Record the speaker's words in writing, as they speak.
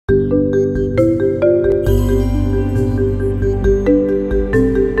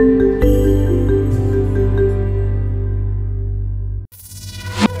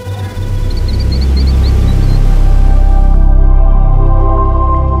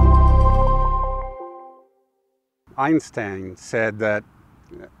Einstein said that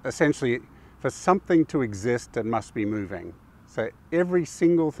essentially for something to exist, it must be moving. So every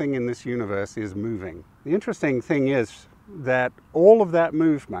single thing in this universe is moving. The interesting thing is that all of that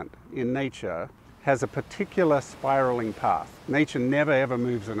movement in nature has a particular spiraling path. Nature never ever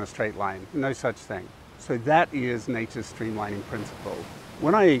moves in a straight line, no such thing. So that is nature's streamlining principle.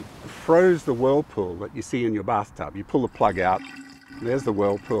 When I froze the whirlpool that you see in your bathtub, you pull the plug out, there's the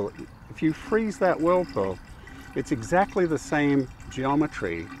whirlpool. If you freeze that whirlpool, it's exactly the same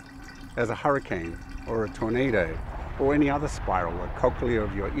geometry as a hurricane or a tornado or any other spiral, the cochlea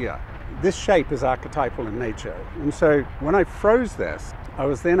of your ear. This shape is archetypal in nature. And so when I froze this, I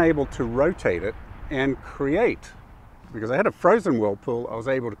was then able to rotate it and create. Because I had a frozen whirlpool, I was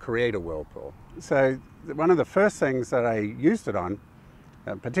able to create a whirlpool. So one of the first things that I used it on,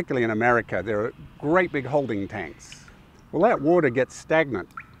 particularly in America, there are great big holding tanks. Well, that water gets stagnant.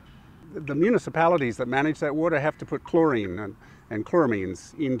 The municipalities that manage that water have to put chlorine and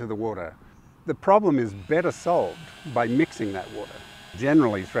chloramines into the water. The problem is better solved by mixing that water.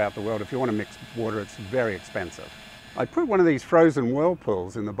 Generally throughout the world, if you want to mix water, it's very expensive. I put one of these frozen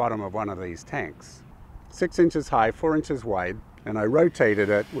whirlpools in the bottom of one of these tanks, 6 inches high, 4 inches wide, and I rotated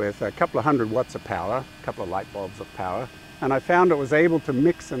it with a couple of 100 watts of power, a couple of light bulbs of power, and I found it was able to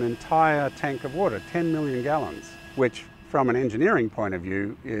mix an entire tank of water, 10 million gallons, which from an engineering point of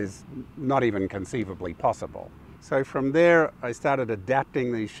view is not even conceivably possible. So from there, I started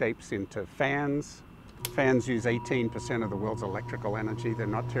adapting these shapes into fans. Fans use 18% of the world's electrical energy. They're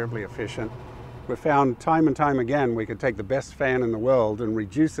not terribly efficient. We found time and time again we could take the best fan in the world and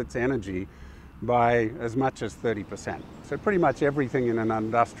reduce its energy by as much as 30%. So pretty much everything in an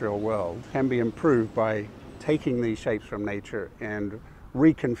industrial world can be improved by taking these shapes from nature and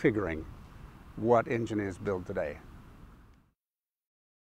reconfiguring what engineers build today.